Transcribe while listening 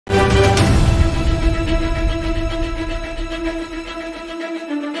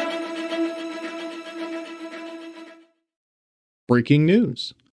Breaking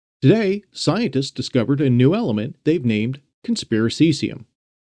news. Today, scientists discovered a new element they've named conspiracesium.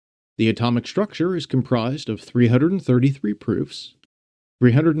 The atomic structure is comprised of 333 proofs,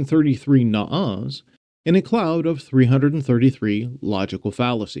 333 na'ahs, and a cloud of 333 logical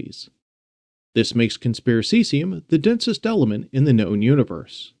fallacies. This makes conspiracesium the densest element in the known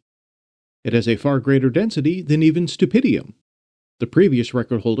universe. It has a far greater density than even stupidium, the previous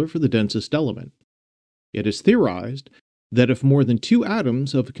record holder for the densest element. It is theorized that if more than 2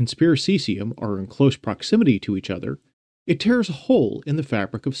 atoms of conspiracesium are in close proximity to each other, it tears a hole in the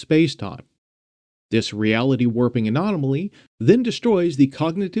fabric of space-time. This reality-warping anomaly then destroys the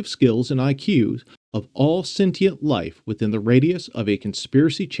cognitive skills and IQs of all sentient life within the radius of a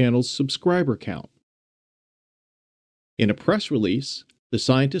conspiracy channel's subscriber count. In a press release, the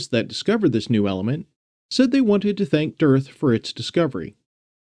scientists that discovered this new element said they wanted to thank Dearth for its discovery.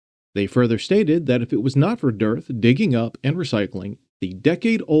 They further stated that if it was not for Dearth digging up and recycling the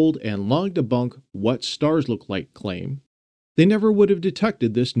decade-old and long-debunked "what stars look like" claim, they never would have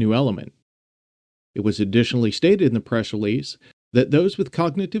detected this new element. It was additionally stated in the press release that those with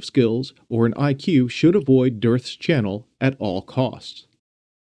cognitive skills or an IQ should avoid Dearth's channel at all costs.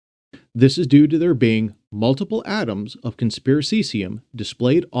 This is due to there being multiple atoms of conspiracesium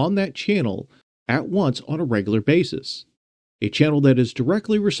displayed on that channel at once on a regular basis, a channel that is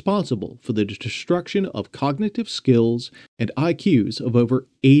directly responsible for the destruction of cognitive skills and IQs of over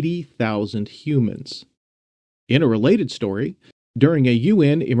 80,000 humans. In a related story, during a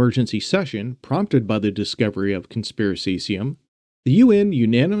UN emergency session prompted by the discovery of conspiracesium, the UN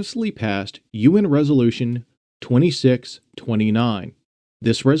unanimously passed UN Resolution 2629.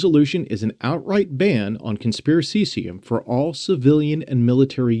 This resolution is an outright ban on conspiracesium for all civilian and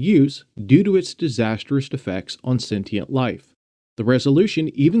military use due to its disastrous effects on sentient life. The resolution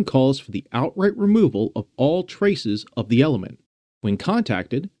even calls for the outright removal of all traces of the element. When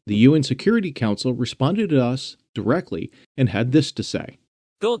contacted, the UN Security Council responded to us directly and had this to say: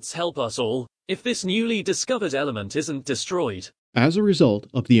 "Gods help us all if this newly discovered element isn't destroyed." As a result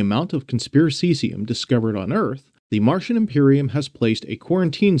of the amount of conspiracesium discovered on Earth, the Martian Imperium has placed a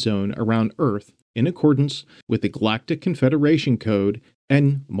quarantine zone around Earth in accordance with the Galactic Confederation Code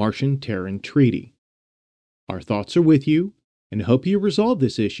and Martian-Terran Treaty. Our thoughts are with you, and hope you resolve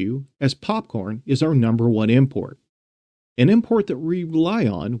this issue, as popcorn is our #1 import. An import that we rely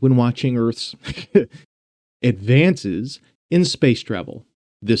on when watching Earth's advances in space travel.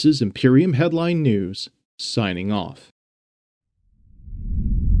 This is Imperium Headline News, signing off.